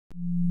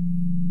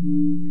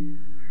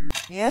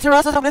Hey,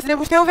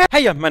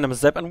 my name is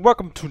Zeb, and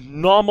welcome to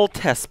Normal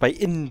Test by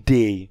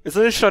Indie. It's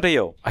an initial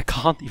video. I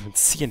can't even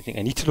see anything.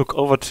 I need to look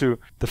over to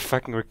the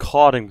fucking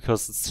recording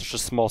because it's such a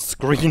small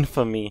screen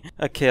for me.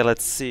 Okay,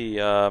 let's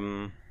see.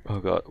 Oh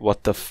god,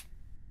 what the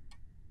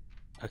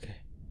okay.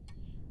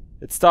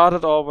 It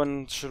started all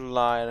when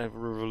July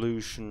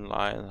Revolution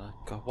line.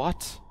 God,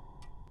 what?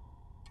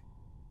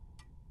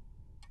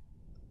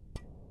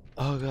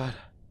 Oh god.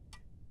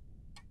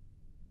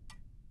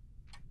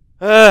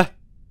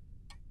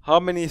 How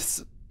many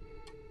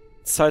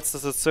sides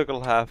does a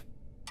circle have?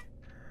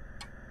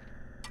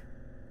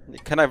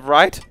 Can I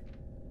write?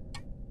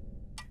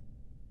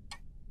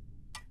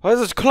 Why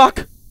is it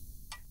clock?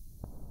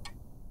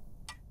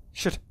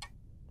 Shit.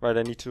 Right,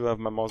 I need to have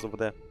my mouse over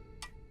there.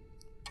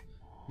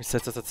 How many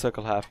sides does that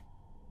circle have?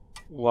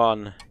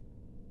 1.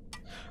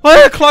 Oh,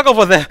 yeah, clock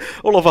over there!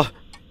 All over!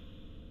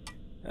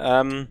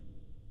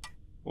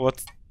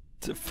 What's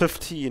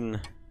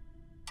 15?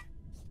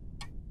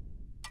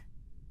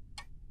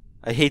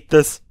 I hate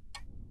this.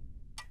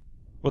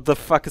 What the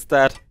fuck is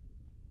that?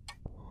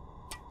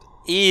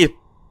 E.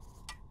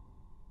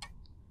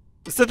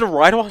 Is that the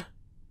right one?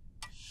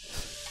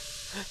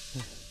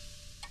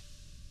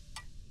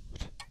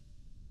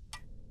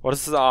 What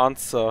is the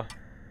answer?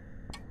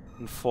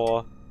 And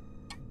 4.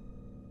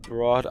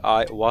 Brought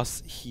I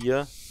was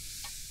here.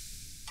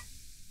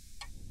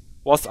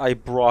 Was I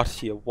brought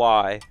here?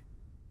 Why?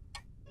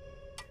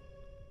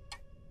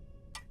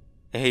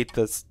 I hate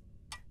this.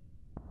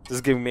 This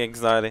is giving me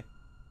anxiety.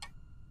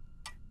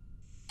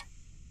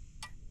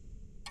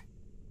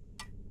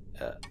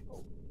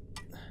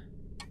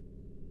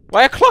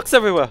 Why are clocks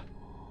everywhere?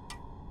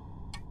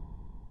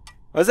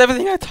 Why is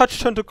everything I touch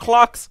turned to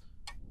clocks?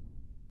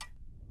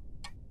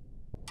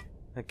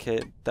 Okay,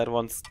 that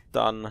one's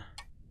done.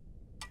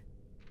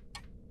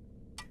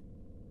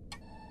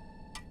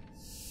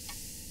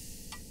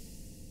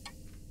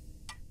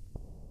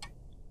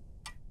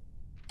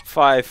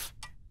 Five.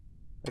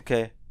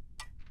 Okay.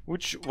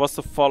 Which was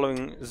the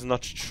following is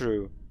not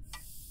true?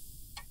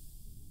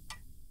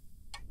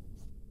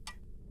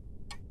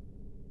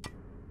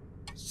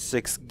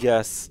 Six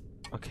guess.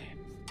 Okay.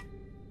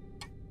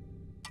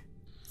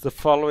 The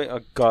following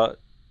got.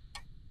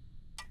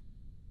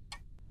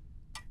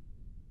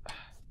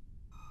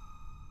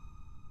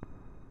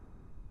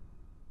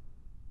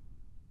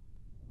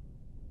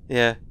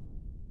 Yeah.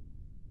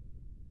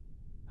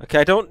 Okay,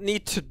 I don't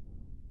need this.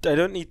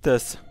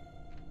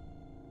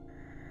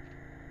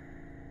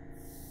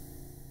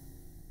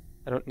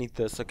 I don't need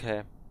this,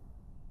 okay.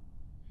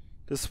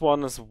 This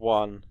one is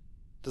 1.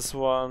 This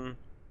one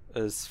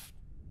is...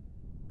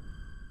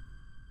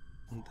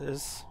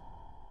 this.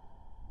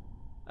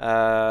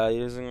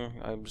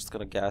 I'm just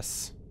gonna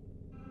guess.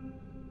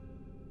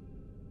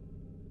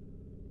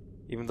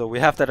 Even though we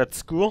have that at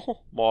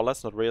school, more or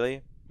less, not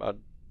really. But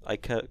I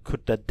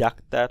could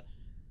deduct that.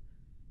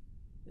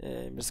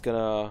 I'm just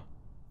gonna...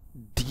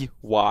 dy.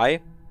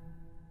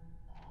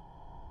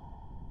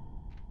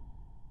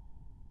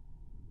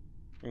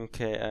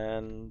 Okay,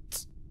 and...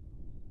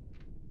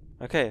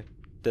 okay,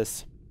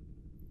 this.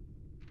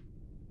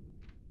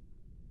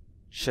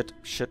 Shit.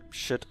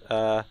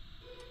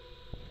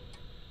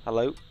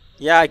 Hello?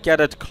 Yeah, I get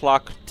it,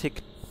 clock,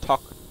 tick,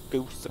 tock,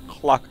 goes the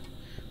clock.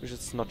 Which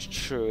is not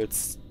true,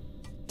 it's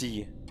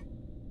D.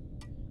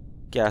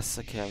 Guess,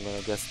 okay, I'm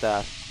gonna guess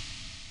that.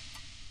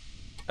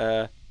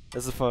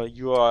 This is for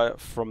you are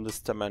from this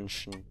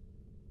dimension.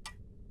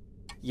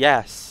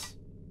 Yes.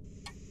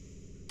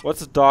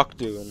 What's the dog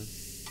doing?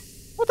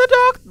 What the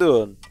dog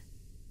doing?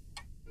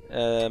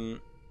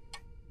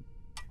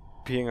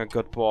 Being a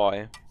good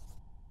boy.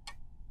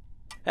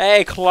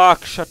 Hey,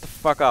 clock, shut the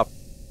fuck up.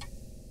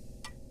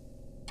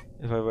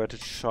 If I were to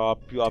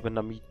chop you up in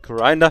a meat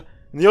grinder,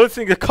 and the only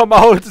thing that come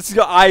out is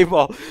your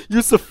eyeball.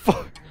 Use the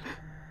fuck.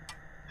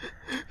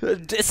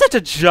 Is that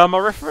a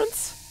German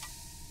reference?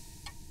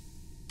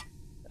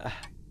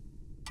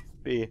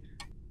 B.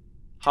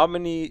 How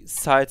many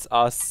sides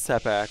are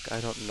Sebek?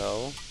 I don't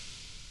know.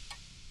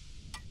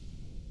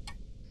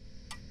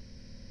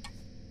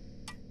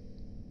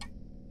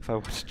 If I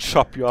were to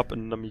chop you up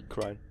in a meat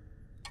grind.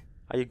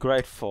 Are you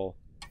grateful?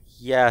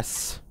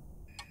 Yes.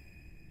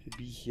 To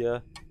be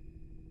here.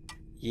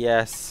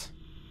 Yes.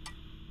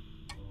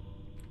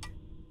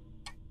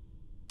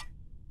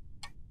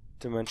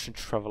 Dimension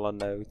Traveler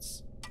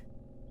notes.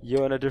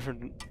 You're in a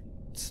different...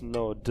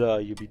 no, duh,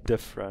 you be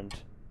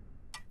different.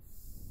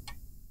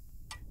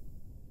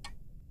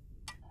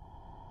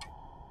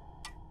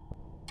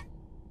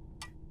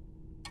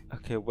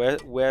 Okay,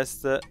 where's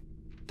the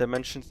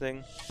dimension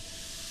thing?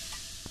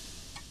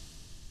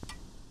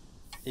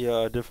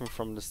 You're different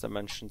from this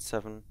dimension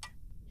 7.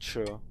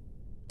 Sure.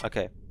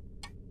 Okay.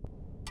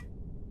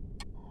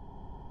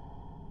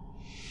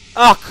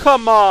 Oh,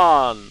 come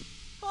on!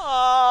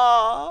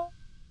 Oh.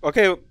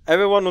 Okay,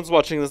 everyone who's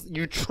watching this,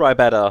 you try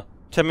better.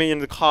 Tell me in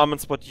the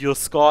comments what your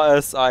score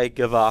is. I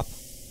give up.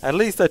 At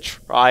least I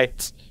tried.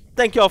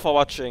 Thank you all for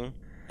watching.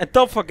 And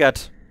don't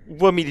forget,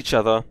 we'll meet each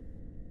other.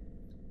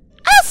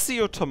 I'll see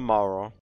you tomorrow.